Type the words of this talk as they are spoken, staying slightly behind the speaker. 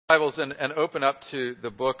Bibles and open up to the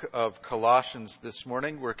book of Colossians this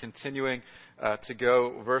morning. We're continuing to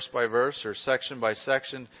go verse by verse or section by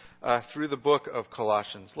section through the book of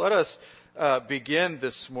Colossians. Let us begin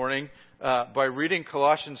this morning by reading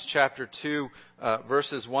Colossians chapter 2,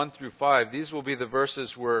 verses 1 through 5. These will be the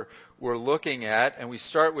verses we're looking at, and we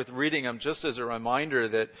start with reading them just as a reminder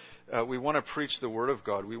that we want to preach the Word of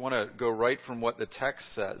God. We want to go right from what the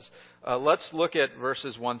text says. Let's look at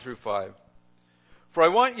verses 1 through 5. For I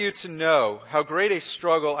want you to know how great a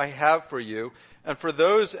struggle I have for you and for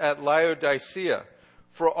those at Laodicea,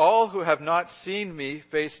 for all who have not seen me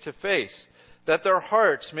face to face, that their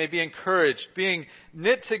hearts may be encouraged, being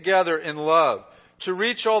knit together in love, to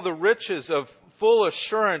reach all the riches of full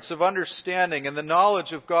assurance of understanding and the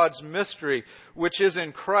knowledge of God's mystery, which is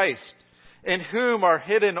in Christ, in whom are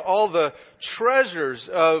hidden all the treasures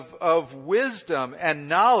of wisdom and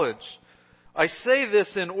knowledge. I say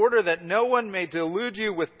this in order that no one may delude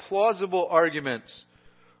you with plausible arguments.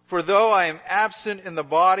 For though I am absent in the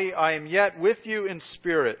body, I am yet with you in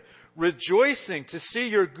spirit, rejoicing to see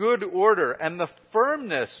your good order and the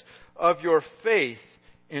firmness of your faith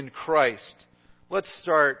in Christ. Let's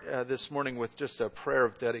start this morning with just a prayer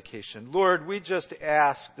of dedication. Lord, we just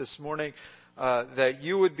ask this morning that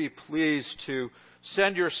you would be pleased to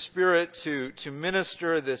send your Spirit to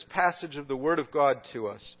minister this passage of the Word of God to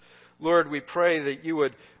us. Lord, we pray that you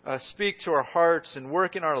would speak to our hearts and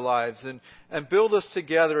work in our lives and build us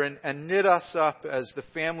together and knit us up as the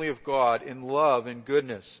family of God in love and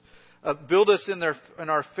goodness. Build us in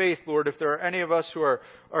our faith, Lord. If there are any of us who are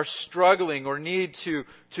struggling or need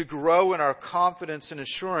to grow in our confidence and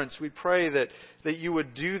assurance, we pray that you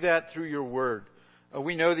would do that through your word.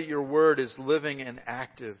 We know that your word is living and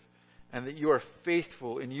active and that you are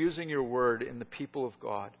faithful in using your word in the people of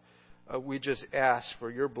God. We just ask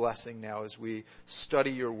for your blessing now as we study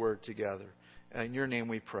your word together. In your name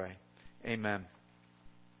we pray. Amen.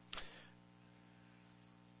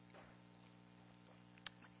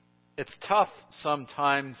 It's tough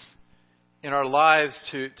sometimes in our lives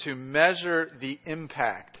to measure the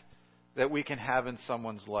impact that we can have in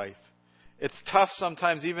someone's life. It's tough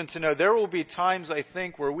sometimes even to know. There will be times, I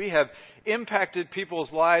think, where we have impacted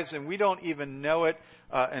people's lives and we don't even know it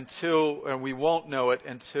and we won't know it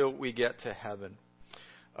until we get to heaven.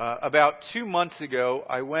 About 2 months ago,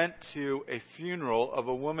 I went to a funeral of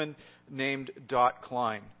a woman named Dot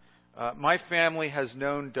Klein. My family has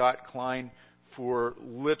known Dot Klein for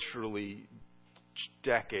literally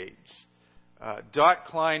decades. Dot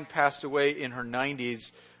Klein passed away in her 90s.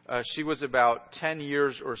 She was about 10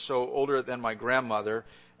 years or so older than my grandmother.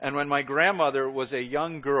 And when my grandmother was a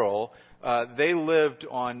young girl, they lived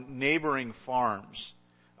on neighboring farms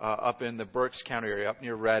up in the Berks County area, up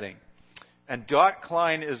near Reading. And Dot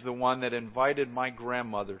Klein is the one that invited my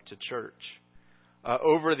grandmother to church.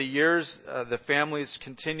 Over the years, the families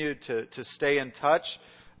continued to stay in touch.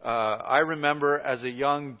 I remember as a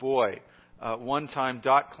young boy, one time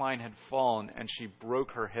Dot Klein had fallen and she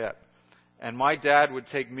broke her hip. And my dad would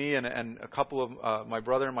take me and a couple of my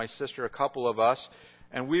brother and my sister, a couple of us,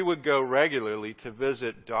 and we would go regularly to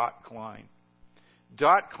visit Dot Klein.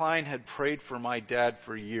 Dot Klein had prayed for my dad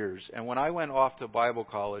for years. And when I went off to Bible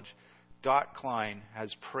college, Dot Klein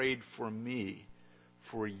has prayed for me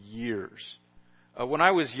for years. When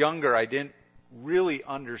I was younger, I didn't really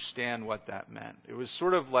understand what that meant. It was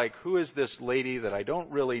sort of like, who is this lady that I don't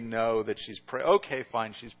really know that she's praying? Okay,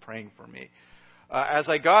 fine, she's praying for me. As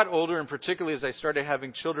I got older, and particularly as I started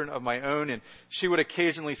having children of my own, and she would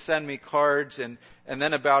occasionally send me cards, and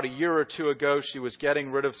then about a year or two ago, she was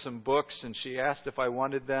getting rid of some books, and she asked if I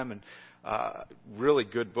wanted them, and really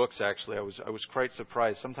good books, actually. I was quite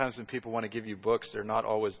surprised. Sometimes when people want to give you books, they're not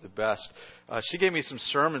always the best. She gave me some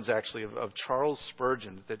sermons, actually, of Charles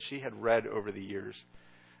Spurgeon that she had read over the years.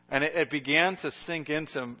 And it began to sink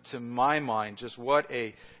into my mind just what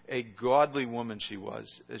a godly woman she was.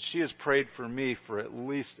 She has prayed for me for at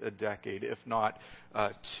least a decade, if not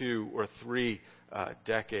 2 or 3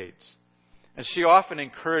 decades. And she often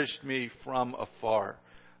encouraged me from afar.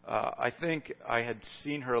 I think I had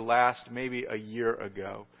seen her last maybe a year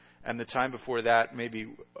ago. And the time before that,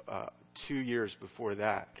 maybe 2 years before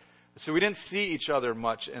that. So we didn't see each other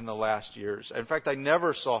much in the last years. In fact, I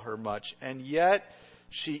never saw her much. And yet,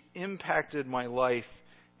 she impacted my life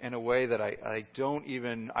in a way that I won't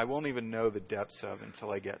even know the depths of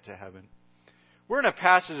until I get to heaven. We're in a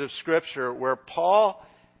passage of Scripture where Paul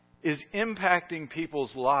is impacting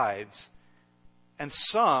people's lives, and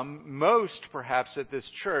most perhaps at this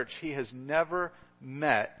church, he has never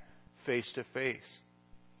met face to face.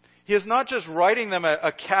 He is not just writing them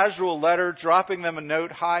a casual letter, dropping them a note,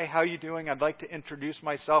 "Hi, how you doing? I'd like to introduce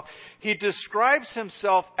myself." He describes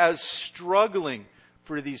himself as struggling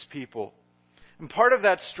for these people. And part of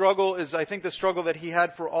that struggle is, I think, the struggle that he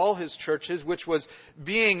had for all his churches, which was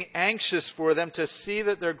being anxious for them to see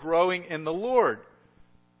that they're growing in the Lord.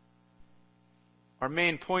 Our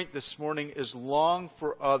main point this morning is long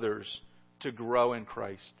for others to grow in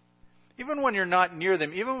Christ. Even when you're not near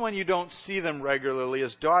them, even when you don't see them regularly,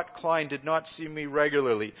 as Dot Klein did not see me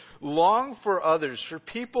regularly, long for others, for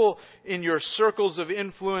people in your circles of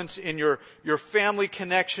influence, in your family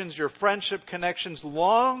connections, your friendship connections,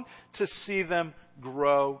 long to see them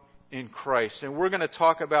grow in Christ. And we're going to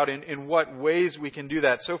talk about in what ways we can do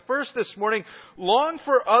that. So first this morning, long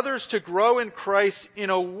for others to grow in Christ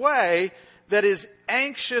in a way that is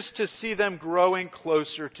anxious to see them growing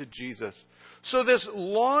closer to Jesus. So this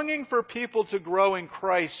longing for people to grow in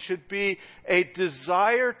Christ should be a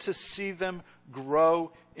desire to see them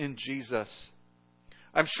grow in Jesus.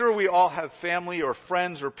 I'm sure we all have family or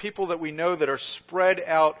friends or people that we know that are spread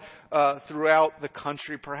out throughout the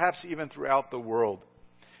country, perhaps even throughout the world.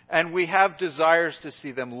 And we have desires to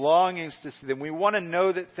see them, longings to see them. We want to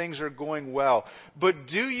know that things are going well. But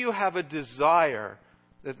do you have a desire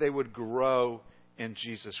that they would grow in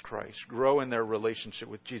Jesus Christ, grow in their relationship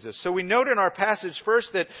with Jesus? So we note in our passage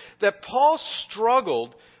first that Paul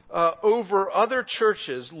struggled over other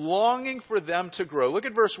churches, longing for them to grow. Look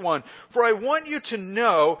at verse 1. "For I want you to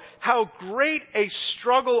know how great a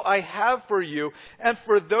struggle I have for you and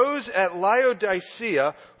for those at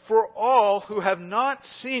Laodicea, for all who have not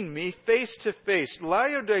seen me face to face."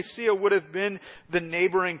 Laodicea would have been the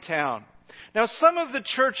neighboring town. Now, some of the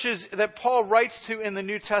churches that Paul writes to in the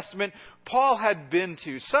New Testament, Paul had been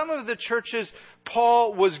to. Some of the churches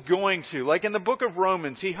Paul was going to. Like in the book of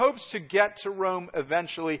Romans, he hopes to get to Rome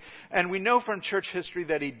eventually, and we know from church history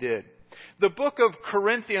that he did. The book of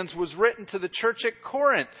Corinthians was written to the church at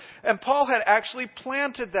Corinth, and Paul had actually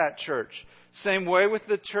planted that church. Same way with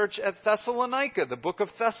the church at Thessalonica, the book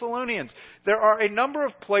of Thessalonians. There are a number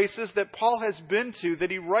of places that Paul has been to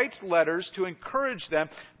that he writes letters to encourage them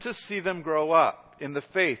to see them grow up in the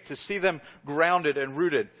faith, to see them grounded and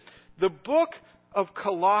rooted. The book of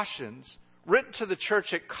Colossians, written to the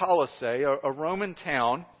church at Colossae, a Roman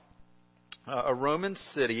town, a Roman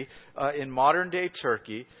city in modern-day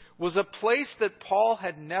Turkey, was a place that Paul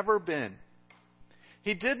had never been.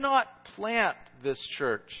 He did not plant this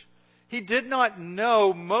church. He did not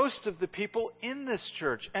know most of the people in this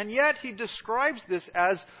church. And yet he describes this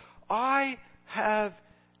as, "I have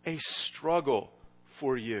a struggle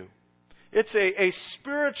for you." It's a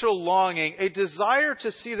spiritual longing, a desire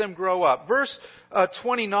to see them grow up. Verse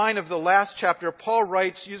 29 of the last chapter, Paul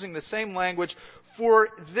writes, using the same language, "For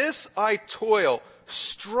this I toil,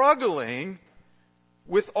 struggling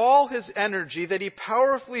with all his energy that he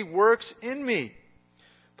powerfully works in me."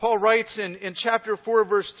 Paul writes in chapter 4,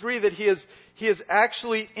 verse 3, that he is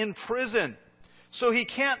actually in prison. So he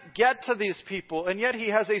can't get to these people, and yet he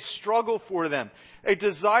has a struggle for them. A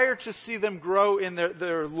desire to see them grow in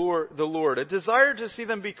the Lord. A desire to see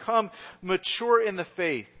them become mature in the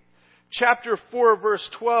faith. Chapter 4, verse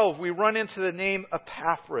 12, we run into the name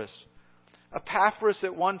Epaphras. Epaphras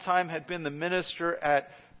at one time had been the minister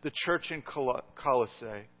at the church in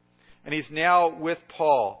Colossae. And he's now with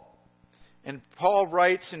Paul. And Paul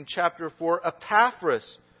writes in chapter 4,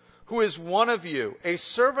 "Epaphras, who is one of you, a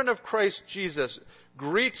servant of Christ Jesus,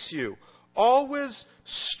 greets you, always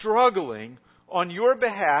struggling on your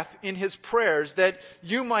behalf in his prayers, that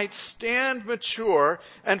you might stand mature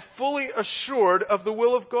and fully assured of the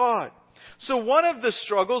will of God." So one of the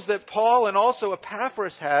struggles that Paul and also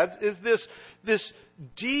Epaphras have is this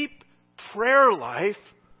deep prayer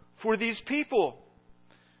life for these people.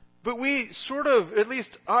 But at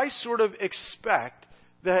least I sort of expect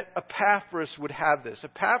that Epaphras would have this.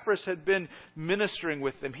 Epaphras had been ministering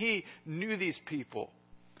with them. He knew these people.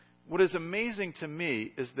 What is amazing to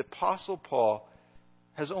me is the Apostle Paul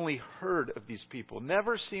has only heard of these people,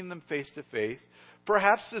 never seen them face to face,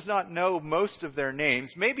 perhaps does not know most of their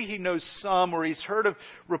names. Maybe he knows some, or he's heard of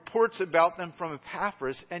reports about them from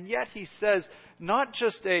Epaphras, and yet he says not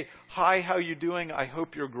just a, "Hi, how you doing? I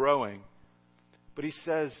hope you're growing." But he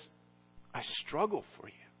says, "I struggle for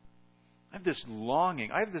you. I have this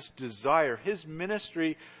longing. I have this desire." His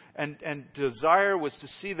ministry and desire was to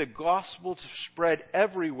see the gospel to spread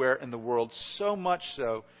everywhere in the world, so much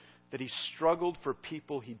so that he struggled for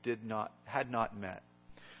people he had not met.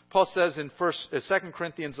 Paul says in 2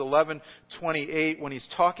 Corinthians 11:28, when he's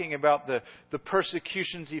talking about the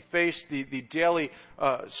persecutions he faced, the daily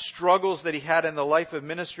struggles that he had in the life of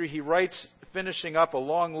ministry, he writes finishing up a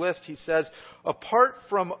long list, he says, apart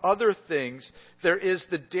from other things, there is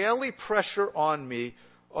the daily pressure on me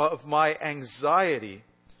of my anxiety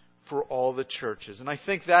for all the churches. And I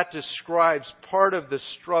think that describes part of the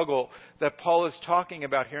struggle that Paul is talking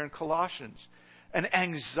about here in Colossians. An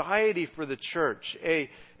anxiety for the church, a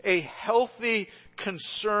healthy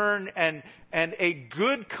concern and a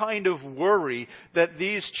good kind of worry that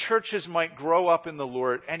these churches might grow up in the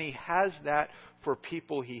Lord. And he has that for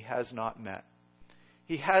people he has not met.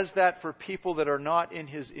 He has that for people that are not in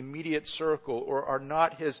his immediate circle or are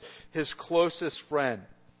not his closest friend.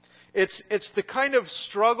 It's the kind of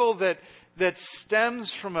struggle that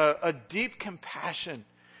stems from a deep compassion,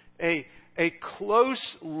 a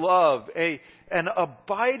close love, an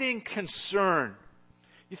abiding concern.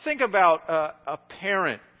 You think about a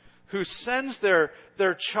parent who sends their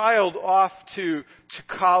child off to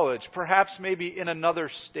college, perhaps maybe in another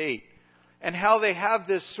state, and how they have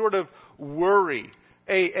this sort of worry,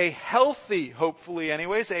 a healthy, hopefully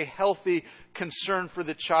anyways, a healthy concern for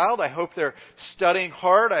the child. I hope they're studying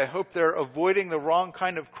hard. I hope they're avoiding the wrong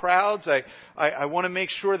kind of crowds. I want to make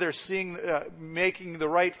sure they're making the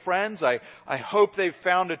right friends. I hope they've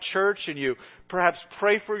found a church, and you perhaps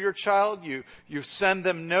pray for your child. You send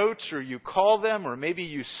them notes, or you call them, or maybe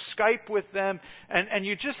you Skype with them, and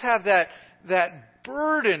you just have that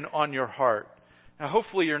burden on your heart. Now,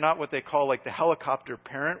 hopefully you're not what they call like the helicopter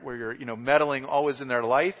parent, where you're meddling always in their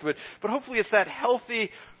life. But hopefully it's that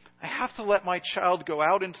healthy, I have to let my child go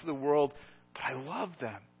out into the world, but I love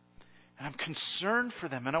them. And I'm concerned for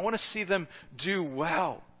them. And I want to see them do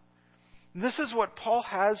well. And this is what Paul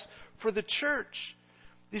has for the church.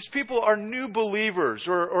 These people are new believers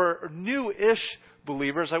or new-ish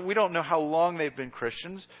believers. We don't know how long they've been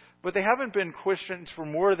Christians, but they haven't been Christians for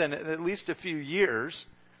more than at least a few years.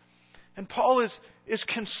 And Paul is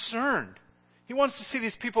concerned. He wants to see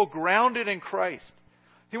these people grounded in Christ.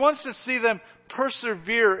 He wants to see them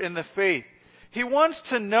persevere in the faith. He wants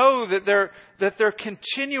to know that they're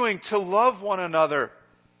continuing to love one another.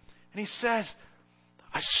 And he says,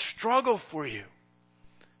 I struggle for you.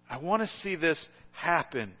 I want to see this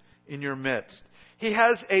happen in your midst. He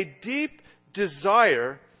has a deep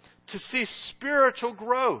desire to see spiritual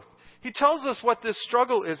growth. He tells us what this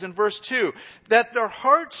struggle is in verse 2. That their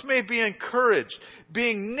hearts may be encouraged,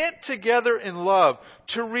 being knit together in love,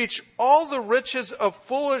 to reach all the riches of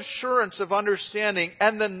full assurance of understanding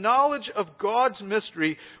and the knowledge of God's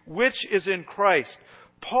mystery, which is in Christ.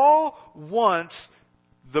 Paul wants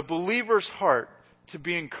the believer's heart to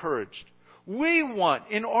be encouraged. We want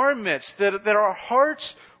in our midst that our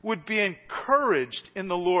hearts would be encouraged in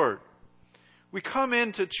the Lord. We come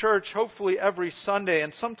into church hopefully every Sunday,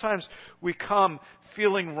 and sometimes we come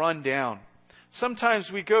feeling run down. Sometimes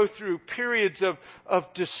we go through periods of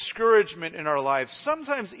discouragement in our lives.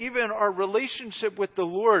 Sometimes even our relationship with the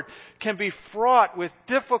Lord can be fraught with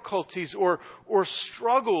difficulties or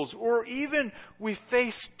struggles, or even we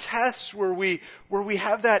face tests where we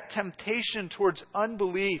have that temptation towards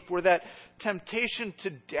unbelief, or that temptation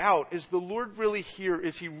to doubt. Is the Lord really here?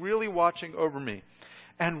 Is He really watching over me?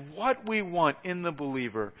 And what we want in the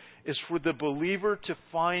believer is for the believer to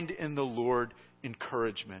find in the Lord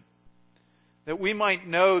encouragement. That we might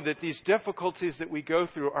know that these difficulties that we go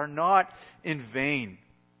through are not in vain.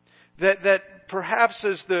 That perhaps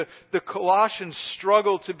as the Colossians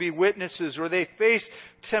struggle to be witnesses, or they face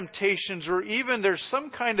temptations, or even there's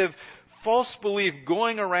some kind of false belief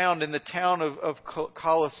going around in the town of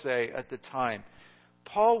Colossae at the time,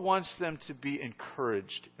 Paul wants them to be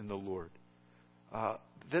encouraged in the Lord.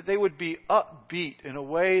 That they would be upbeat in a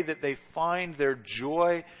way that they find their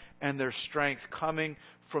joy and their strength coming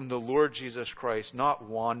from the Lord Jesus Christ, not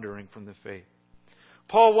wandering from the faith.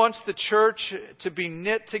 Paul wants the church to be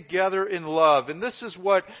knit together in love. And this is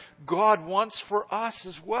what God wants for us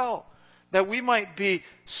as well. That we might be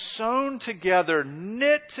sewn together,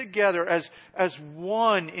 knit together as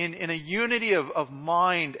one in a unity of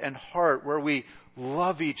mind and heart, where we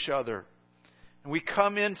love each other. And we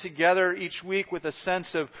come in together each week with a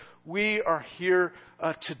sense of we are here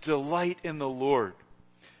to delight in the Lord.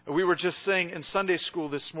 We were just saying in Sunday school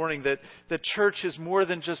this morning that the church is more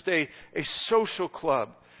than just a social club.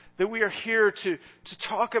 That we are here to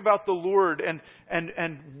talk about the Lord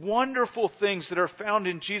and wonderful things that are found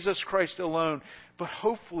in Jesus Christ alone. But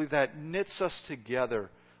hopefully that knits us together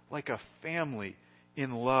like a family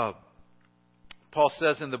in love. Paul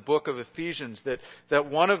says in the book of Ephesians that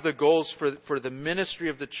one of the goals for the ministry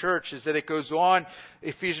of the church is that it goes on,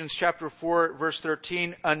 Ephesians chapter 4, verse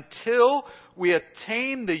 13, until we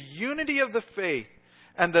attain the unity of the faith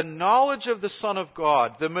and the knowledge of the Son of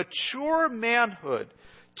God, the mature manhood,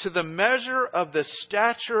 to the measure of the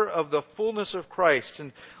stature of the fullness of Christ.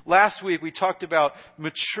 And last week we talked about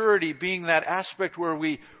maturity being that aspect where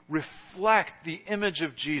we reflect the image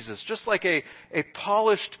of Jesus, just like a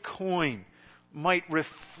polished coin might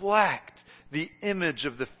reflect the image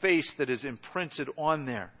of the face that is imprinted on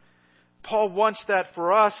there. Paul wants that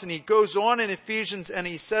for us, and he goes on in Ephesians and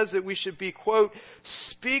he says that we should be, quote,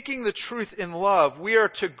 speaking the truth in love. We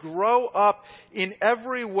are to grow up in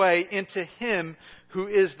every way into Him who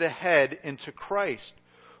is the head, into Christ.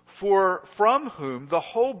 For from whom the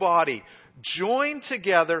whole body, joined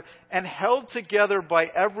together and held together by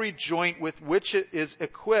every joint with which it is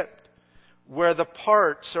equipped, where the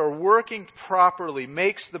parts are working properly,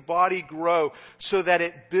 makes the body grow so that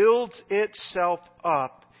it builds itself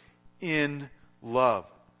up in love.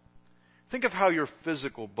 Think of how your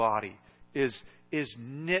physical body is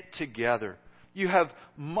knit together. You have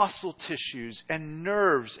muscle tissues and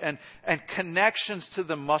nerves and connections to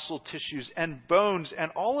the muscle tissues and bones, and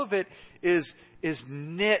all of it is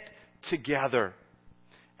knit together.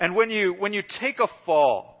 And when you take a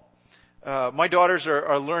fall, my daughters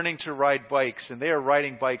are learning to ride bikes, and they are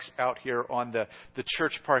riding bikes out here on the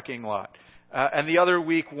church parking lot. And the other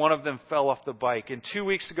week, one of them fell off the bike. And 2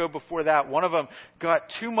 weeks ago before that, one of them got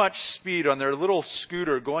too much speed on their little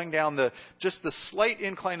scooter going down just the slight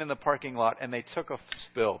incline in the parking lot, and they took a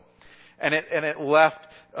spill. And it left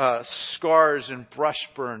scars and brush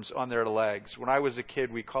burns on their legs. When I was a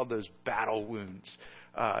kid, we called those battle wounds.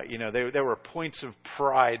 They were points of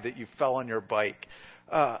pride that you fell on your bike.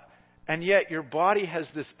 And yet, your body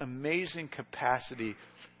has this amazing capacity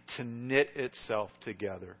to knit itself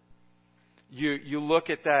together. You look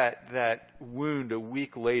at that wound a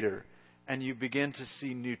week later, and you begin to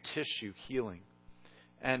see new tissue healing.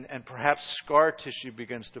 And perhaps scar tissue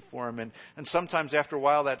begins to form. And sometimes after a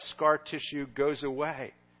while, that scar tissue goes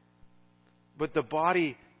away. But the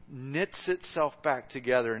body knits itself back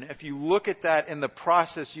together. And if you look at that in the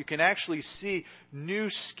process, you can actually see new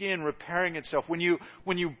skin repairing itself. When you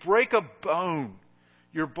break a bone,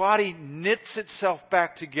 your body knits itself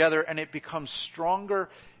back together, and it becomes stronger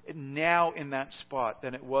now in that spot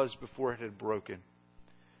than it was before it had broken.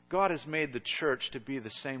 God has made the church to be the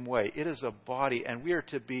same way. It is a body, and we are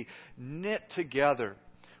to be knit together.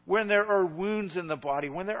 When there are wounds in the body,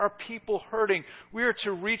 when there are people hurting, we are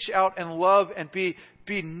to reach out and love and be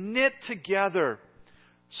knit together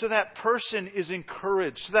so that person is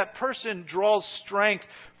encouraged, so that person draws strength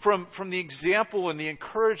from the example and the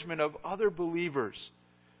encouragement of other believers,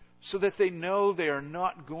 so that they know they are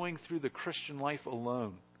not going through the Christian life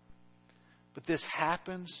alone. But this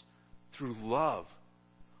happens through love.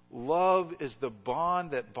 Love is the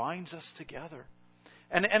bond that binds us together.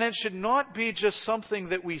 And it should not be just something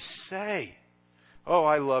that we say. Oh,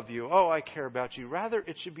 I love you. Oh, I care about you. Rather,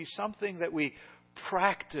 it should be something that we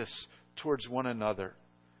practice towards one another.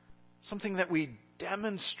 Something that we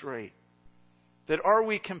demonstrate. That are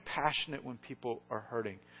we compassionate when people are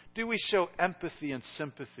hurting? Do we show empathy and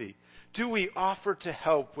sympathy? Do we offer to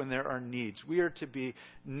help when there are needs? We are to be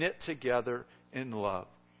knit together in love.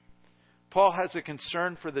 Paul has a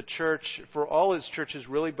concern for the church, for all his churches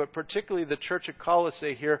really, but particularly the church at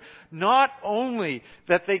Colossae here. Not only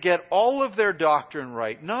that they get all of their doctrine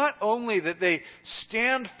right, not only that they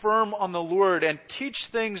stand firm on the Lord and teach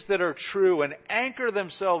things that are true and anchor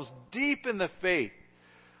themselves deep in the faith,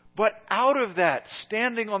 but out of that,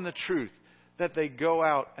 standing on the truth, that they go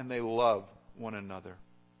out and they love one another.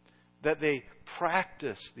 That they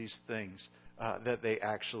practice these things that they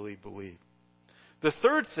actually believe. The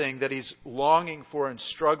third thing that he's longing for and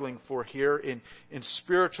struggling for here in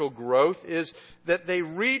spiritual growth is that they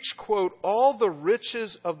reach, quote, all the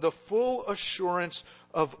riches of the full assurance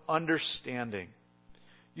of understanding.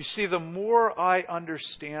 You see, the more I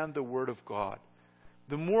understand the Word of God,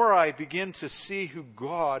 the more I begin to see who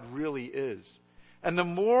God really is. And the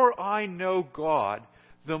more I know God,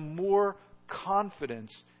 the more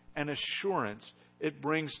confidence and assurance it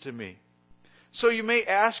brings to me. So you may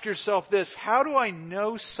ask yourself this: how do I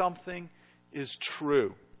know something is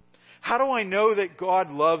true? How do I know that God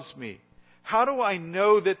loves me? How do I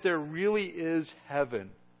know that there really is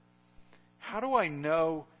heaven? How do I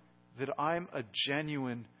know that I'm a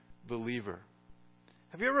genuine believer?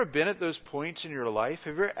 Have you ever been at those points in your life?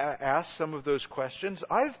 Have you ever asked some of those questions?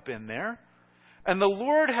 I've been there. And the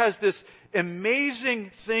Lord has this amazing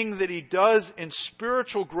thing that He does in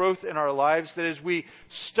spiritual growth in our lives, that as we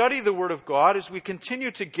study the Word of God, as we continue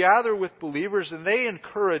to gather with believers and they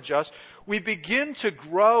encourage us, we begin to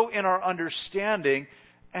grow in our understanding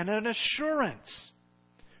and an assurance.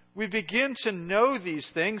 We begin to know these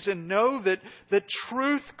things and know that the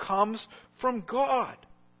truth comes from God.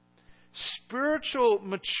 Spiritual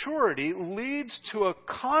maturity leads to a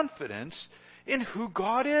confidence in who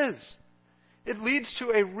God is. It leads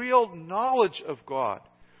to a real knowledge of God,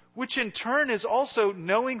 which in turn is also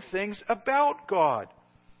knowing things about God.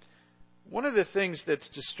 One of the things that's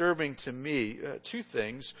disturbing to me, two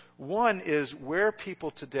things. One is where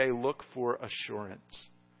people today look for assurance.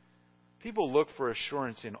 People look for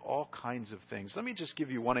assurance in all kinds of things. Let me just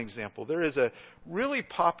give you one example. There is a really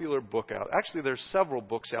popular book out. Actually, there's several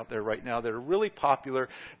books out there right now that are really popular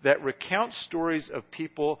that recount stories of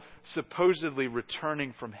people supposedly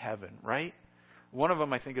returning from heaven, right? One of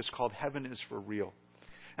them, I think, is called Heaven is for Real.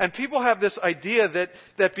 And people have this idea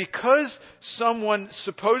that because someone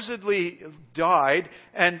supposedly died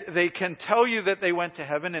and they can tell you that they went to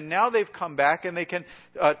heaven and now they've come back and they can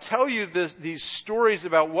tell you these stories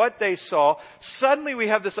about what they saw, suddenly we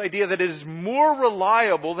have this idea that it is more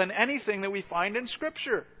reliable than anything that we find in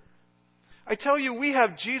Scripture. I tell you, we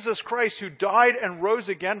have Jesus Christ who died and rose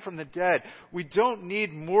again from the dead. We don't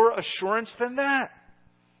need more assurance than that.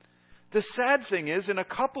 The sad thing is, in a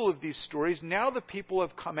couple of these stories, now the people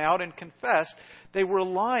have come out and confessed they were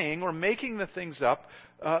lying or making the things up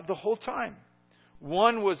the whole time.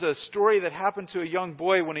 One was a story that happened to a young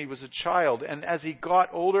boy when he was a child, and as he got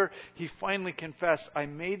older, he finally confessed, I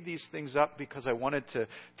made these things up because I wanted to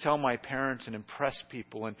tell my parents and impress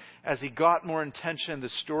people. And as he got more attention, the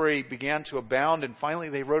story began to abound, and finally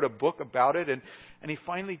they wrote a book about it, and he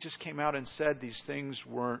finally just came out and said these things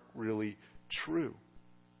weren't really true.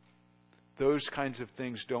 Those kinds of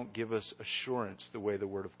things don't give us assurance the way the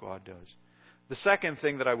Word of God does. The second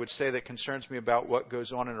thing that I would say that concerns me about what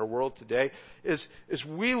goes on in our world today is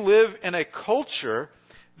we live in a culture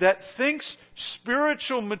that thinks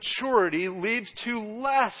spiritual maturity leads to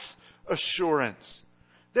less assurance.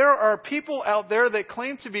 There are people out there that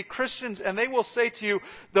claim to be Christians and they will say to you,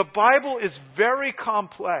 the Bible is very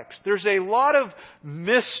complex. There's a lot of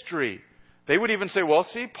mystery. They would even say, well,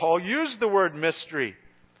 see, Paul used the word mystery.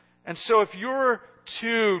 And so if you're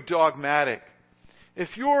too dogmatic,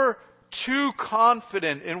 if you're too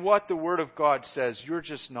confident in what the Word of God says, you're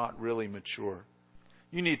just not really mature.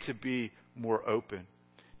 You need to be more open.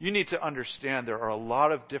 You need to understand there are a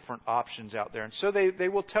lot of different options out there. And so they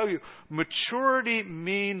will tell you, maturity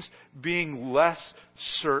means being less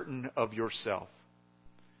certain of yourself.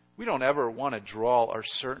 We don't ever want to draw our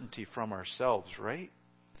certainty from ourselves, right?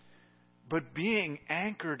 But being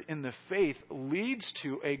anchored in the faith leads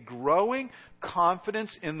to a growing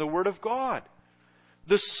confidence in the Word of God.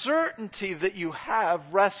 The certainty that you have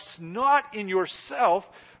rests not in yourself,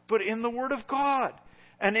 but in the Word of God.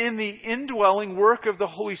 And in the indwelling work of the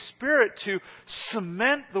Holy Spirit to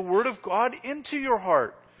cement the Word of God into your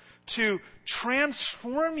heart. To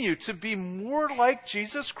transform you to be more like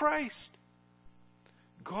Jesus Christ.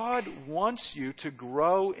 God wants you to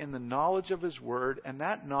grow in the knowledge of His Word, and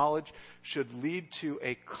that knowledge should lead to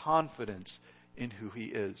a confidence in who He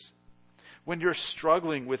is. When you're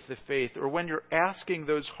struggling with the faith, or when you're asking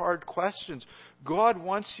those hard questions, God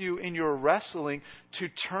wants you in your wrestling to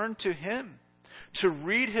turn to Him, to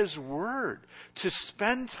read His Word, to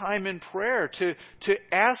spend time in prayer, to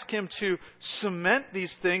ask Him to cement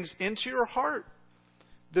these things into your heart.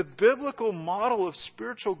 The biblical model of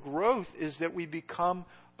spiritual growth is that we become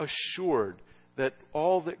assured that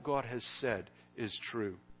all that God has said is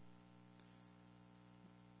true.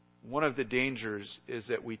 One of the dangers is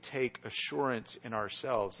that we take assurance in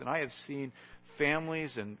ourselves. And I have seen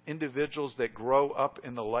families and individuals that grow up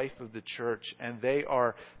in the life of the church and they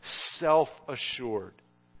are self-assured.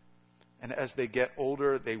 And as they get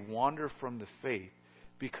older, they wander from the faith.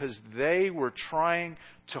 Because they were trying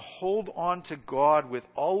to hold on to God with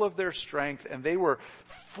all of their strength, and they were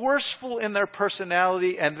forceful in their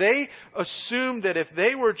personality, and they assumed that if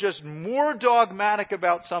they were just more dogmatic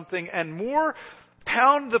about something and more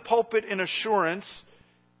pound the pulpit in assurance,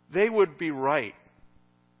 they would be right.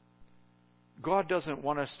 God doesn't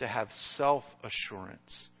want us to have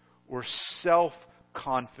self-assurance or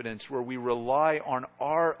self-confidence where we rely on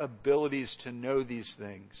our abilities to know these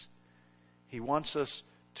things. He wants us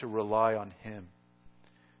to rely on Him.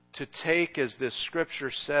 To take, as this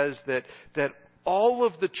Scripture says, that all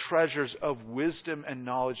of the treasures of wisdom and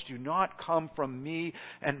knowledge do not come from me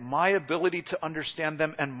and my ability to understand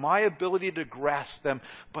them and my ability to grasp them,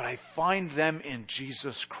 but I find them in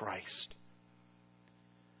Jesus Christ.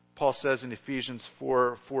 Paul says in Ephesians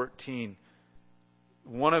 4:14,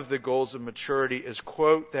 one of the goals of maturity is,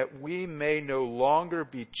 quote, that we may no longer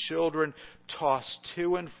be children tossed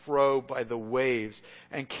to and fro by the waves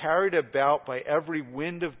and carried about by every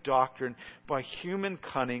wind of doctrine, by human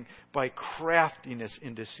cunning, by craftiness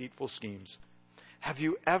in deceitful schemes. Have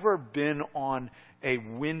you ever been on a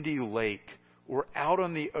windy lake or out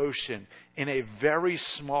on the ocean in a very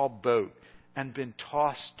small boat and been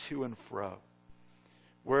tossed to and fro,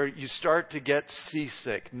 where you start to get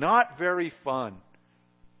seasick. Not very fun.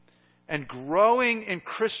 And growing in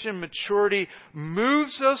Christian maturity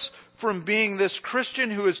moves us from being this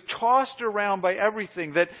Christian who is tossed around by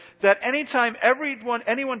everything, that anytime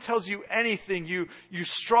anyone tells you anything, you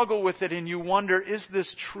struggle with it and you wonder, is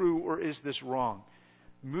this true or is this wrong?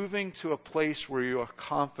 Moving to a place where you are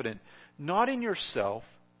confident, not in yourself,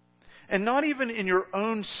 and not even in your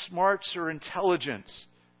own smarts or intelligence,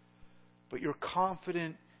 but you're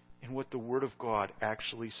confident in what the Word of God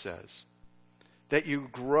actually says. That you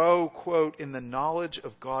grow, quote, in the knowledge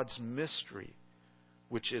of God's mystery,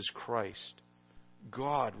 which is Christ.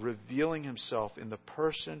 God revealing Himself in the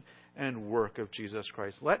person and work of Jesus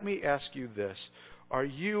Christ. Let me ask you this. Are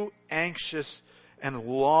you anxious and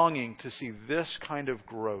longing to see this kind of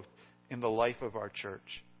growth in the life of our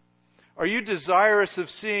church? Are you desirous of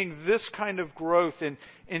seeing this kind of growth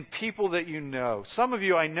in people that you know? Some of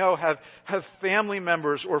you, I know, have family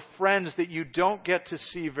members or friends that you don't get to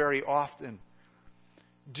see very often.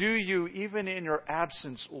 Do you, even in your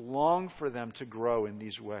absence, long for them to grow in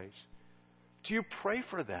these ways? Do you pray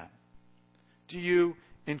for them? Do you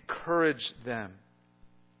encourage them?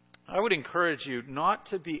 I would encourage you not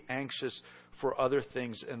to be anxious for other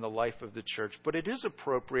things in the life of the church, but it is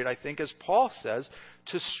appropriate, I think, as Paul says,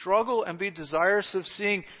 to struggle and be desirous of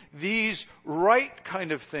seeing these right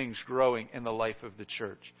kind of things growing in the life of the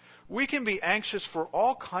church. We can be anxious for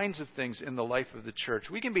all kinds of things in the life of the church.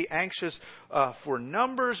 We can be anxious for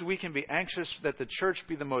numbers. We can be anxious that the church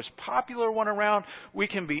be the most popular one around. We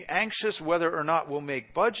can be anxious whether or not we'll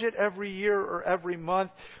make budget every year or every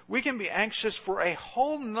month. We can be anxious for a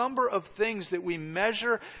whole number of things that we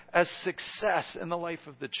measure as success in the life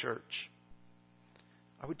of the church.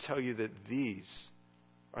 I would tell you that these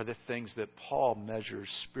are the things that Paul measures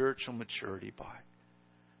spiritual maturity by.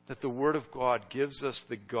 That the Word of God gives us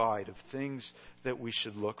the guide of things that we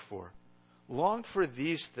should look for. Long for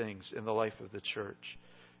these things in the life of the church.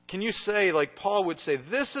 Can you say, like Paul would say,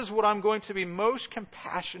 this is what I'm going to be most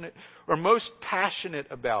compassionate or most passionate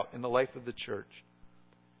about in the life of the church?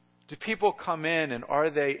 Do people come in and are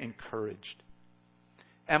they encouraged?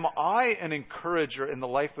 Am I an encourager in the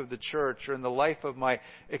life of the church or in the life of my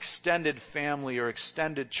extended family or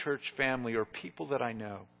extended church family or people that I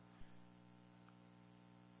know?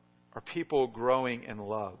 Are people growing in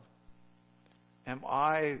love? Am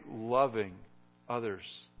I loving others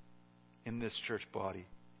in this church body?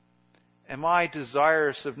 Am I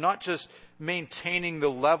desirous of not just maintaining the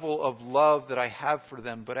level of love that I have for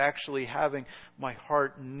them, but actually having my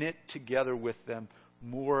heart knit together with them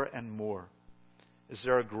more and more? Is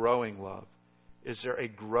there a growing love? Is there a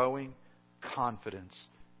growing confidence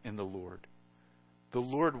in the Lord? The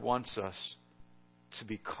Lord wants us to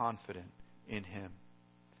be confident in Him.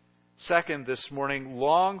 Second, this morning,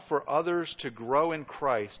 long for others to grow in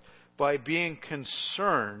Christ by being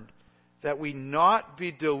concerned that we not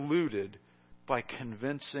be deluded by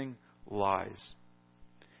convincing lies.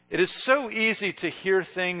 It is so easy to hear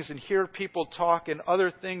things and hear people talk and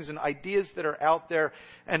other things and ideas that are out there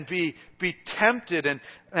and be tempted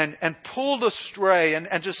and pulled astray and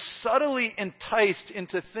just subtly enticed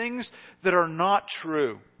into things that are not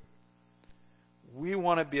true. We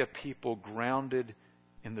want to be a people grounded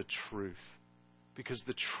in the truth, because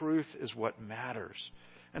the truth is what matters.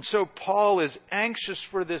 And so Paul is anxious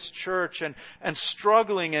for this church and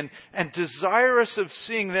struggling and desirous of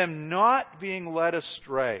seeing them not being led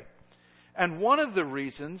astray. And one of the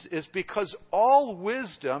reasons is because all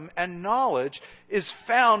wisdom and knowledge is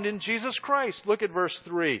found in Jesus Christ. Look at verse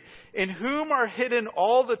 3. In whom are hidden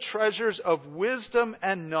all the treasures of wisdom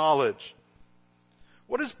and knowledge.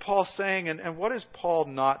 What is Paul saying and what is Paul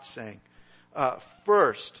not saying?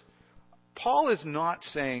 First, Paul is not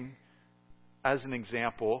saying, as an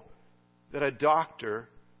example, that a doctor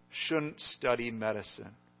shouldn't study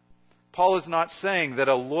medicine. Paul is not saying that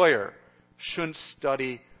a lawyer shouldn't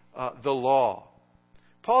study the law.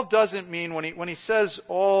 Paul doesn't mean when he says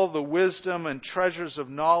all the wisdom and treasures of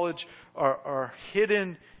knowledge are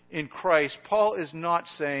hidden in Christ, Paul is not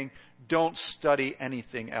saying don't study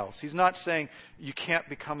anything else. He's not saying you can't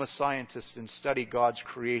become a scientist and study God's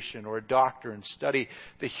creation, or a doctor and study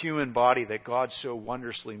the human body that God so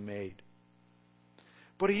wondrously made.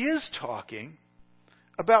 But he is talking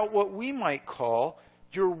about what we might call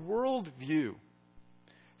your worldview.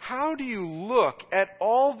 How do you look at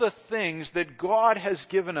all the things that God has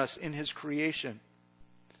given us in His creation?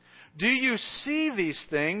 Do you see these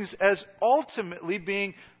things as ultimately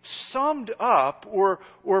being summed up or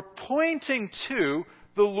pointing to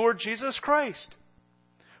the Lord Jesus Christ?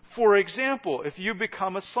 For example, if you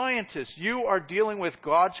become a scientist, you are dealing with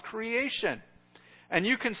God's creation. And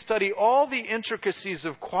you can study all the intricacies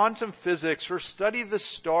of quantum physics, or study the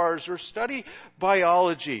stars, or study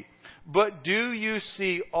biology. But do you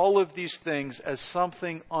see all of these things as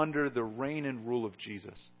something under the reign and rule of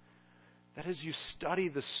Jesus? That is, you study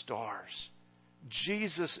the stars.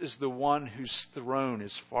 Jesus is the one whose throne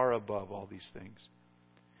is far above all these things.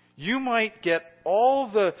 You might get all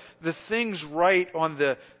the things right on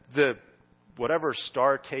the whatever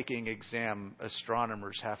star-taking exam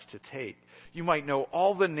astronomers have to take. You might know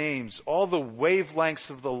all the names, all the wavelengths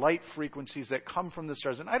of the light frequencies that come from the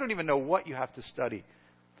stars. And I don't even know what you have to study.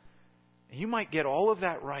 You might get all of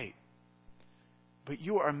that right. But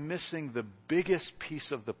you are missing the biggest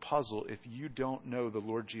piece of the puzzle if you don't know the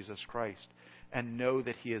Lord Jesus Christ and know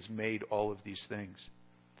that He has made all of these things.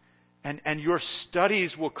 And your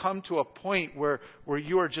studies will come to a point where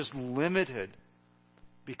you are just limited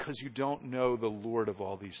because you don't know the Lord of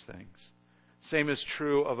all these things. Same is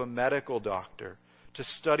true of a medical doctor. To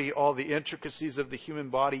study all the intricacies of the human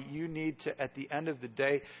body, you need to, at the end of the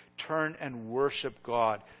day, turn and worship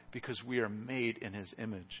God because we are made in His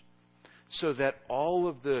image. So that all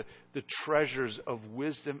of the treasures of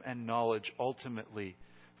wisdom and knowledge ultimately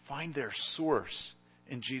find their source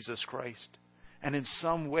in Jesus Christ. And in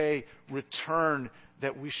some way return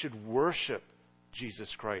that we should worship Jesus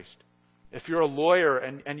Christ. If you're a lawyer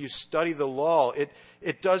and you study the law,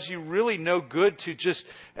 it does you really no good to just,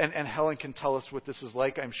 and Helen can tell us what this is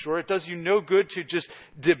like, I'm sure. It does you no good to just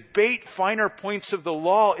debate finer points of the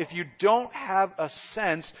law if you don't have a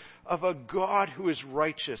sense of a God who is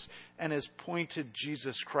righteous and has pointed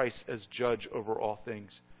Jesus Christ as judge over all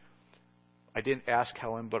things. I didn't ask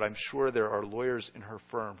Helen, but I'm sure there are lawyers in her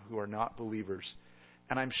firm who are not believers.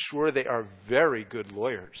 And I'm sure they are very good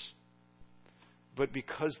lawyers. But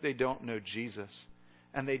because they don't know Jesus,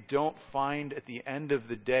 and they don't find at the end of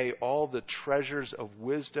the day all the treasures of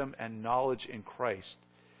wisdom and knowledge in Christ,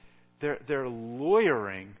 their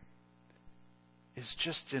lawyering is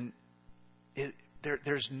just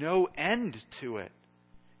there's no end to it.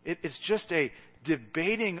 It's just a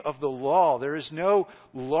debating of the law. There is no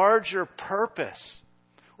larger purpose.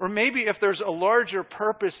 Or maybe if there's a larger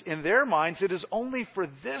purpose in their minds, it is only for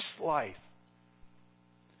this life.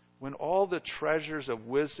 When all the treasures of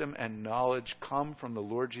wisdom and knowledge come from the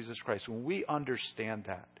Lord Jesus Christ, when we understand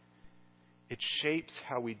that, it shapes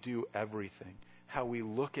how we do everything, how we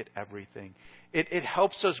look at everything. It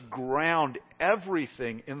helps us ground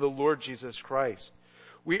everything in the Lord Jesus Christ.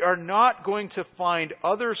 We are not going to find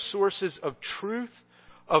other sources of truth,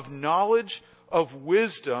 of knowledge, of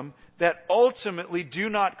wisdom that ultimately do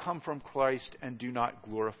not come from Christ and do not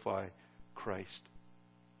glorify Christ.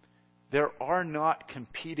 There are not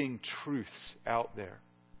competing truths out there.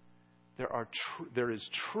 There is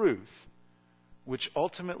truth which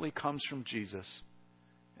ultimately comes from Jesus,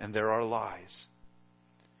 and there are lies.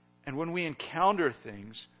 And when we encounter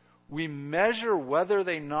things, we measure whether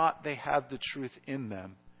they have the truth in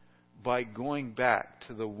them by going back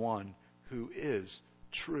to the one who is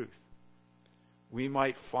truth. We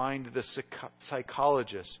might find the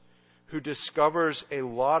psychologist who discovers a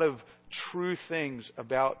lot of true things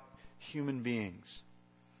about human beings,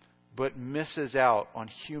 but misses out on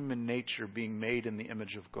human nature being made in the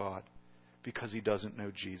image of God because he doesn't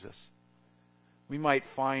know Jesus. We might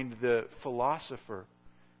find the philosopher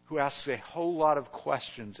who asks a whole lot of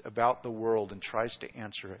questions about the world and tries to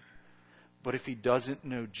answer it. But if he doesn't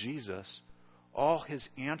know Jesus, all his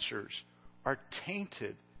answers are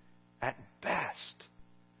tainted at best.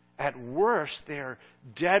 At worst, they're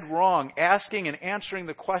dead wrong, asking and answering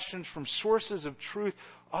the questions from sources of truth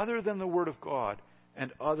other than the Word of God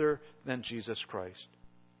and other than Jesus Christ.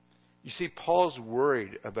 You see, Paul's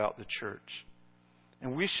worried about the church.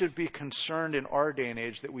 And we should be concerned in our day and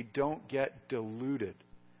age that we don't get deluded.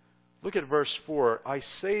 Look at verse 4. I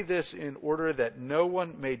say this in order that no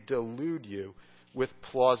one may delude you with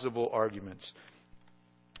plausible arguments.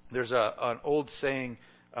 There's an old saying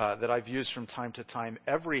that I've used from time to time.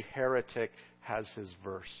 Every heretic has his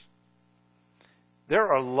verse. There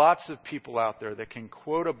are lots of people out there that can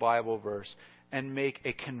quote a Bible verse and make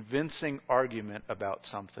a convincing argument about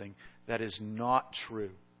something that is not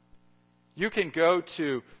true. You can go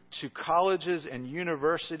to colleges and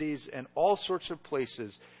universities and all sorts of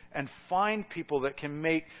places and find people that can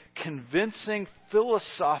make convincing,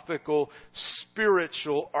 philosophical,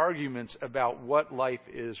 spiritual arguments about what life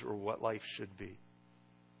is or what life should be.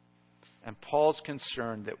 And Paul's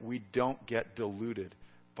concerned that we don't get deluded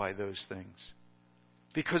by those things.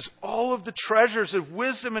 Because all of the treasures of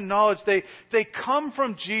wisdom and knowledge, they come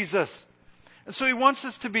from Jesus. And so he wants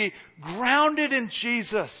us to be grounded in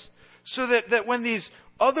Jesus so that when these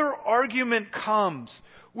other argument comes,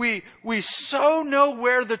 we so know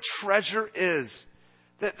where the treasure is.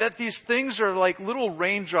 That these things are like little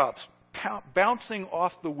raindrops bouncing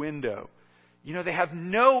off the window. They have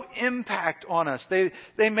no impact on us.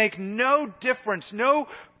 They make no difference, no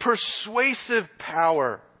persuasive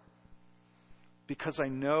power. Because I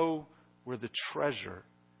know where the treasure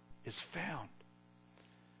is found.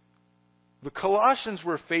 The Colossians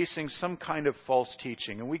were facing some kind of false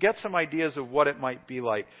teaching, and we get some ideas of what it might be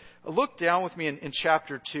like. Look down with me in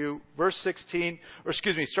chapter 2, verse 16,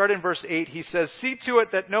 start in verse 8. He says, "See to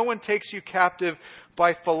it that no one takes you captive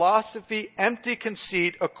by philosophy, empty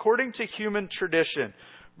conceit, according to human tradition."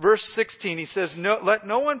 Verse 16, he says, "Let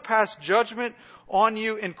no one pass judgment on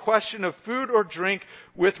you in question of food or drink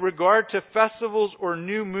with regard to festivals or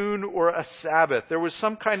new moon or a Sabbath." There was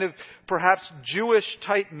some kind of perhaps Jewish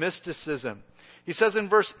type mysticism. He says in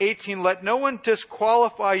verse 18, "Let no one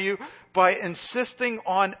disqualify you by insisting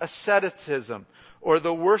on asceticism or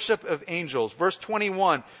the worship of angels." Verse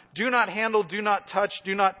 21, "Do not handle, do not touch,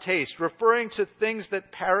 do not taste," referring to things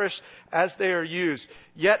that perish as they are used,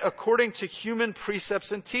 yet according to human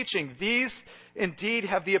precepts and teaching. These indeed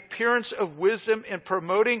have the appearance of wisdom in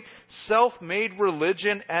promoting self-made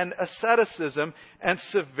religion and asceticism and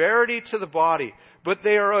severity to the body, but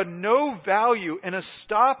they are of no value in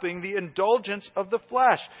stopping the indulgence of the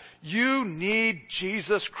flesh. You need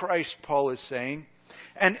Jesus Christ, Paul is saying.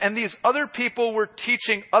 And these other people were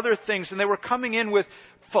teaching other things, and they were coming in with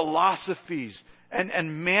philosophies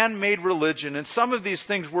and man-made religion. And some of these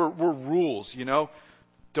things were rules,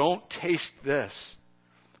 Don't taste this.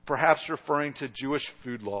 Perhaps referring to Jewish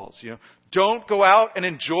food laws, Don't go out and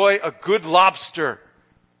enjoy a good lobster.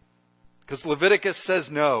 Because Leviticus says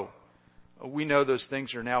no. We know those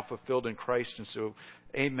things are now fulfilled in Christ, and so,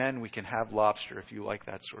 amen, we can have lobster if you like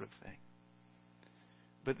that sort of thing.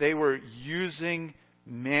 But they were using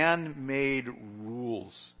man-made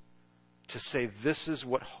rules to say this is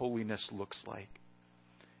what holiness looks like.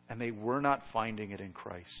 And they were not finding it in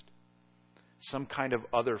Christ. Some kind of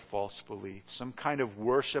other false belief, some kind of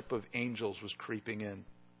worship of angels was creeping in.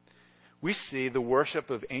 We see the worship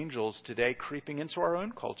of angels today creeping into our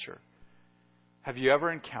own culture. Have you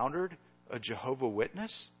ever encountered a Jehovah's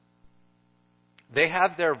Witness? They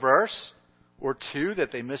have their verse or two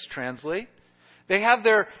that they mistranslate. They have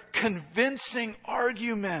their convincing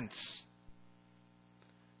arguments.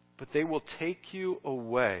 But they will take you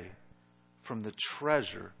away from the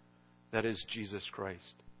treasure that is Jesus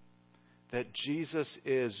Christ. That Jesus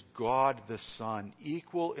is God the Son,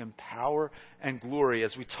 equal in power and glory.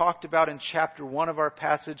 As we talked about in chapter 1 of our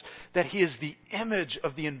passage, that He is the image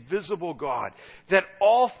of the invisible God. That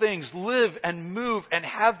all things live and move and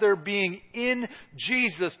have their being in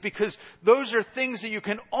Jesus, because those are things that you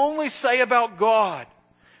can only say about God.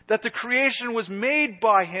 That the creation was made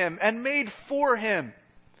by Him and made for Him.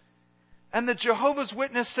 And the Jehovah's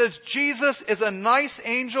Witness says Jesus is a nice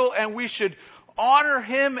angel and we should honor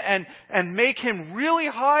Him and make Him really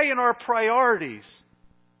high in our priorities.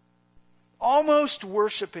 Almost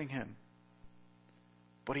worshiping Him.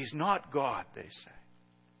 But He's not God, they say.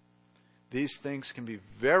 These things can be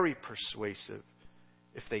very persuasive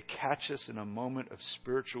if they catch us in a moment of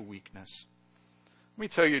spiritual weakness. Let me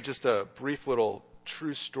tell you just a brief little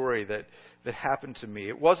true story that happened to me.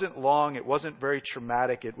 It wasn't long. It wasn't very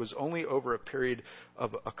traumatic. It was only over a period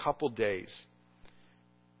of a couple days.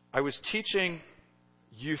 I was teaching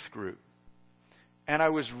youth group, and I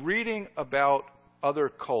was reading about other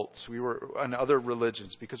cults. We were and other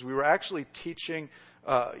religions, because we were actually teaching.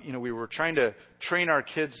 We were trying to train our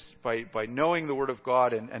kids by knowing the Word of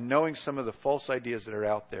God and knowing some of the false ideas that are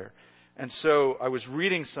out there. And so I was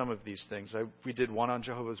reading some of these things. We did one on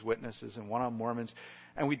Jehovah's Witnesses and one on Mormons,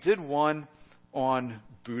 and we did one on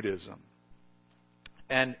Buddhism.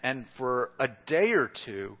 And for a day or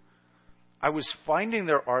two, I was finding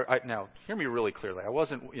now, hear me really clearly. I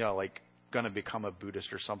wasn't, going to become a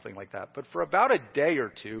Buddhist or something like that. But for about a day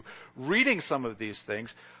or two, reading some of these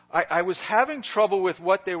things, I was having trouble with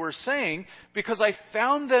what they were saying because I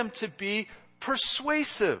found them to be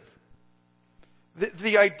persuasive.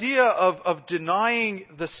 The idea of denying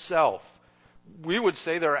the self, we would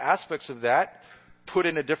say there are aspects of that put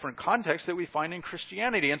in a different context that we find in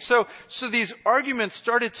Christianity. And so these arguments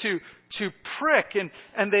started to prick,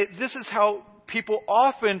 and this is how people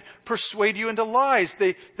often persuade you into lies.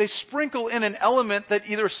 They sprinkle in an element that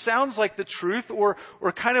either sounds like the truth or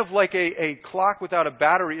kind of like a clock without a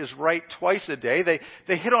battery is right twice a day.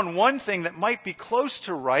 They hit on one thing that might be close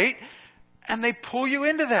to right, and they pull you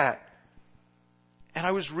into that. And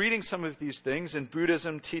I was reading some of these things, and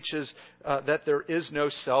Buddhism teaches that there is no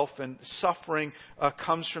self, and suffering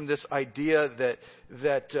comes from this idea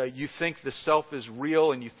that you think the self is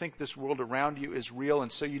real, and you think this world around you is real,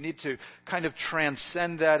 and so you need to kind of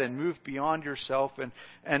transcend that and move beyond yourself.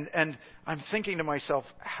 And I'm thinking to myself,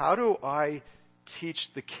 how do I teach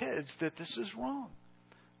the kids that this is wrong?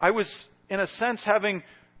 I was, in a sense,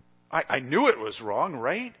 I knew it was wrong,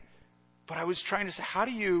 right? But I was trying to say, how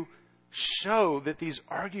do you show that these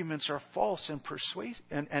arguments are false and persuasive,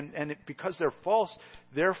 and because they're false,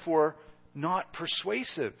 therefore not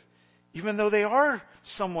persuasive, even though they are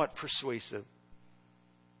somewhat persuasive?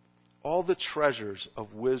 All the treasures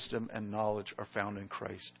of wisdom and knowledge are found in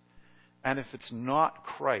Christ. And if it's not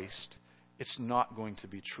Christ, it's not going to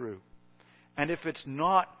be true. And if it's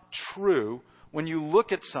not true, when you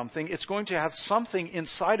look at something, it's going to have something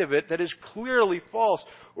inside of it that is clearly false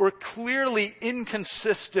or clearly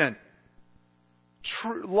inconsistent.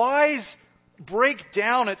 Lies break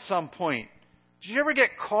down at some point. Did you ever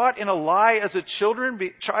get caught in a lie as a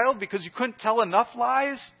child because you couldn't tell enough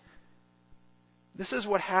lies? This is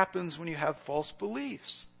what happens when you have false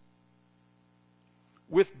beliefs.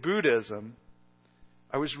 With Buddhism,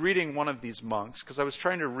 I was reading one of these monks because I was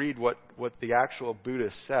trying to read what the actual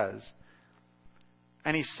Buddhist says.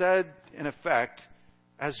 And he said, in effect,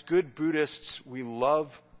 as good Buddhists, we love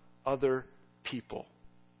other people.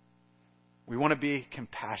 We want to be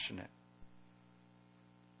compassionate.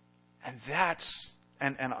 And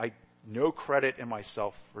and I no credit in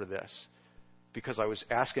myself for this, because I was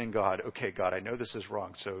asking God, okay, God, I know this is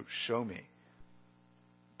wrong, so show me.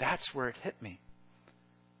 That's where it hit me.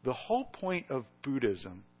 The whole point of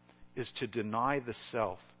Buddhism is to deny the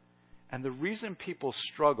self. And the reason people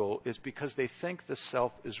struggle is because they think the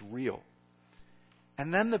self is real.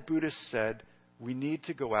 And then the Buddhist said, we need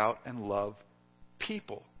to go out and love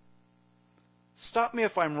people. Stop me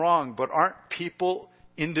if I'm wrong, but aren't people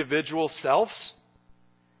individual selves?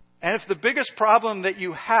 And if the biggest problem that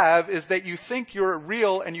you have is that you think you're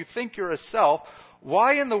real and you think you're a self,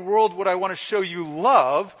 why in the world would I want to show you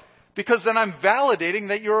love? Because then I'm validating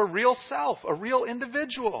that you're a real self, a real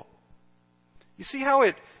individual. You see how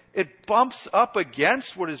it bumps up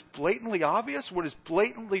against what is blatantly obvious, what is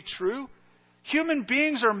blatantly true? Human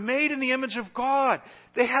beings are made in the image of God.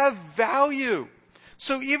 They have value.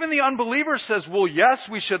 So even the unbeliever says, well, yes,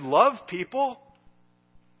 we should love people.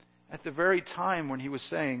 At the very time when he was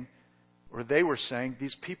saying, or they were saying,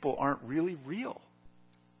 these people aren't really real.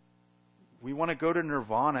 We want to go to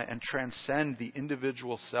nirvana and transcend the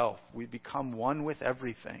individual self. We become one with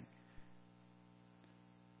everything.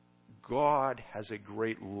 God has a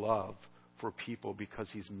great love for people because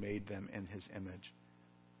He's made them in His image.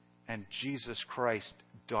 And Jesus Christ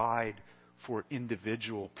died for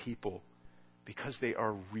individual people because they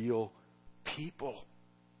are real people.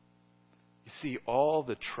 You see, all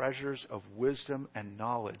the treasures of wisdom and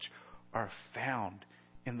knowledge are found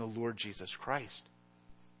in the Lord Jesus Christ.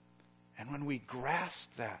 And when we grasp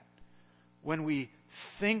that, when we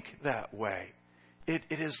think that way, it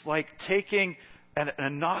is like taking an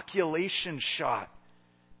inoculation shot.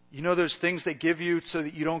 You know those things they give you so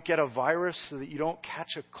that you don't get a virus, so that you don't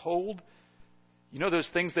catch a cold? You know those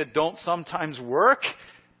things that don't sometimes work?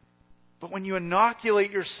 But when you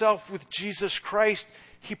inoculate yourself with Jesus Christ,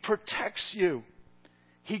 He protects you.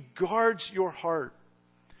 He guards your heart.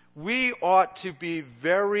 We ought to be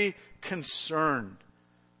very concerned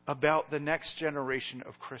about the next generation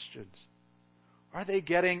of Christians. Are they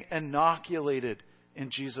getting inoculated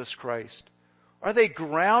in Jesus Christ? Are they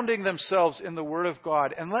grounding themselves in the Word of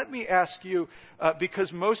God? And let me ask you,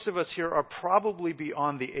 because most of us here are probably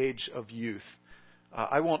beyond the age of youth.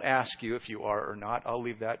 I won't ask you if you are or not. I'll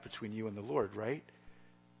leave that between you and the Lord, right?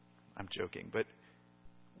 I'm joking. But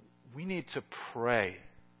we need to pray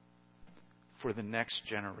for the next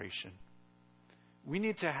generation. We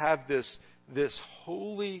need to have this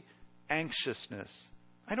holy anxiousness.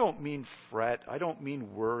 I don't mean fret. I don't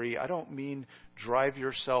mean worry. I don't mean drive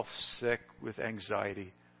yourself sick with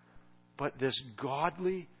anxiety. But this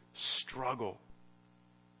godly struggle.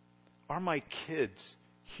 Are my kids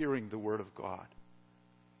hearing the Word of God?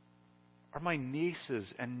 Are my nieces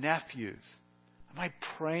and nephews? Am I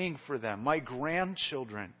praying for them? My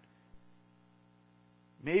grandchildren?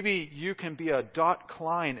 Maybe you can be a Dot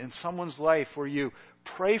Klein in someone's life where you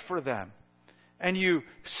pray for them and you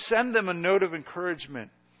send them a note of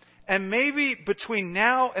encouragement. And maybe between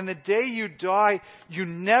now and the day you die, you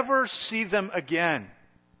never see them again.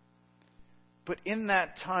 But in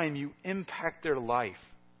that time, you impact their life.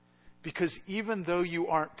 Because even though you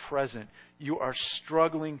aren't present, you are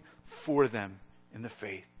struggling for them in the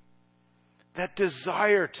faith. that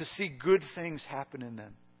desire to see good things happen in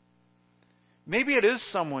them. Maybe it is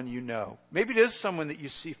someone you know. Maybe it is someone that you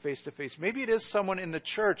see face to face. Maybe it is someone in the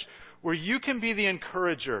church where you can be the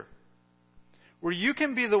encourager, where you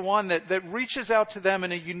can be the one that reaches out to them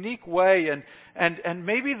in a unique way, and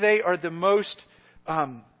maybe they are the most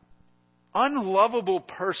unlovable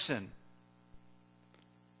person,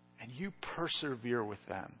 and you persevere with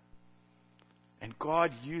them. And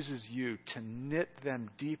God uses you to knit them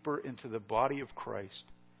deeper into the body of Christ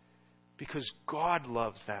because God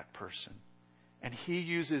loves that person. And He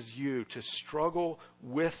uses you to struggle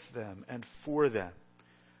with them and for them.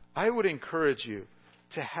 I would encourage you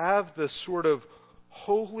to have the sort of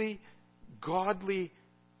holy, godly,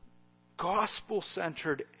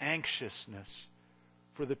 gospel-centered anxiousness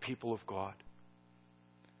for the people of God.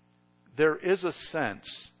 There is a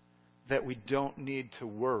sense that we don't need to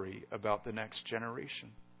worry about the next generation.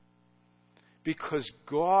 Because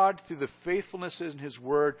God, through the faithfulness in His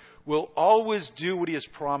Word, will always do what He has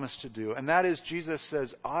promised to do. And that is, Jesus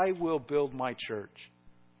says, I will build my church.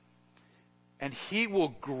 And He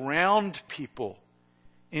will ground people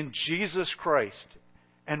in Jesus Christ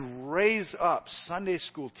and raise up Sunday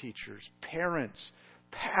school teachers, parents,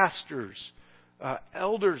 pastors,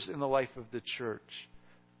 elders in the life of the church.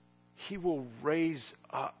 He will raise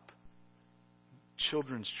up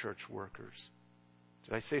children's church workers.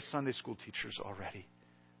 Did I say Sunday school teachers already?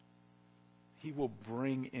 He will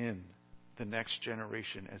bring in the next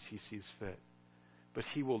generation as He sees fit. But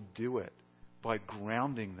He will do it by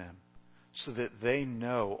grounding them so that they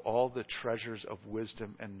know all the treasures of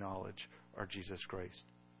wisdom and knowledge are Jesus Christ.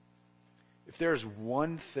 If there is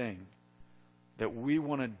one thing that we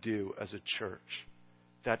want to do as a church,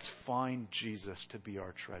 that's find Jesus to be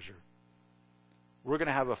our treasure. We're going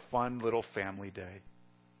to have a fun little family day.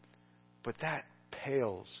 But that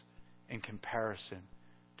pales in comparison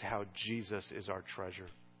to how Jesus is our treasure.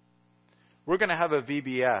 We're going to have a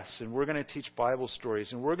VBS, and we're going to teach Bible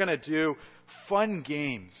stories, and we're going to do fun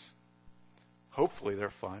games. Hopefully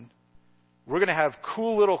they're fun. We're going to have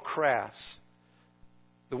cool little crafts.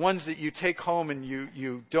 The ones that you take home and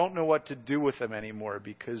you don't know what to do with them anymore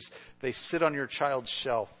because they sit on your child's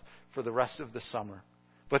shelf for the rest of the summer.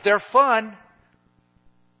 But they're fun.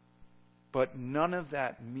 But none of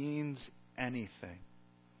that means anything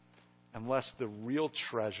unless the real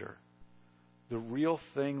treasure, the real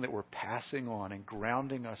thing that we're passing on and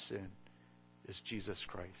grounding us in is Jesus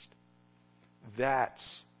Christ.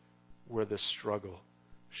 That's where the struggle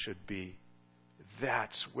should be.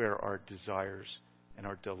 That's where our desires and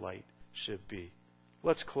our delight should be.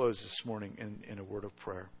 Let's close this morning in a word of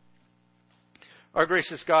prayer. Our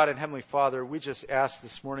gracious God and Heavenly Father, we just ask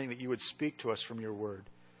this morning that You would speak to us from Your Word.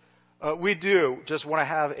 We do just want to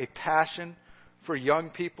have a passion for young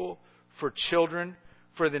people, for children,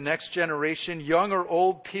 for the next generation, young or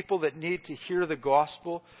old, people that need to hear the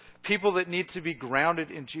gospel, people that need to be grounded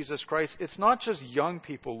in Jesus Christ. It's not just young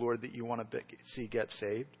people, Lord, that You want to see get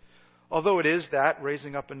saved. Although it is that,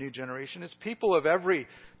 raising up a new generation. It's people of every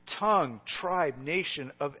tongue, tribe,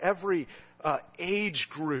 nation, of every age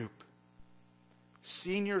group.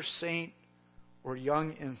 Senior saint or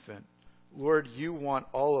young infant. Lord, You want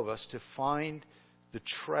all of us to find the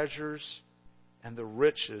treasures and the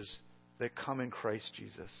riches that come in Christ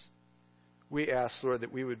Jesus. We ask, Lord,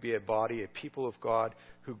 that we would be a body, a people of God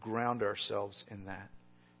who ground ourselves in that.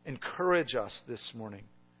 Encourage us this morning.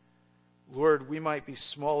 Lord, we might be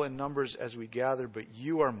small in numbers as we gather, but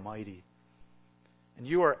You are mighty. And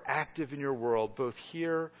You are active in Your world, both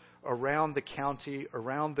here, around the county,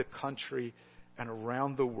 around the country, and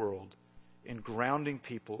around the world, in grounding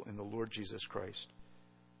people in the Lord Jesus Christ.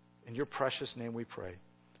 In Your precious name we pray.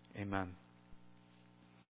 Amen.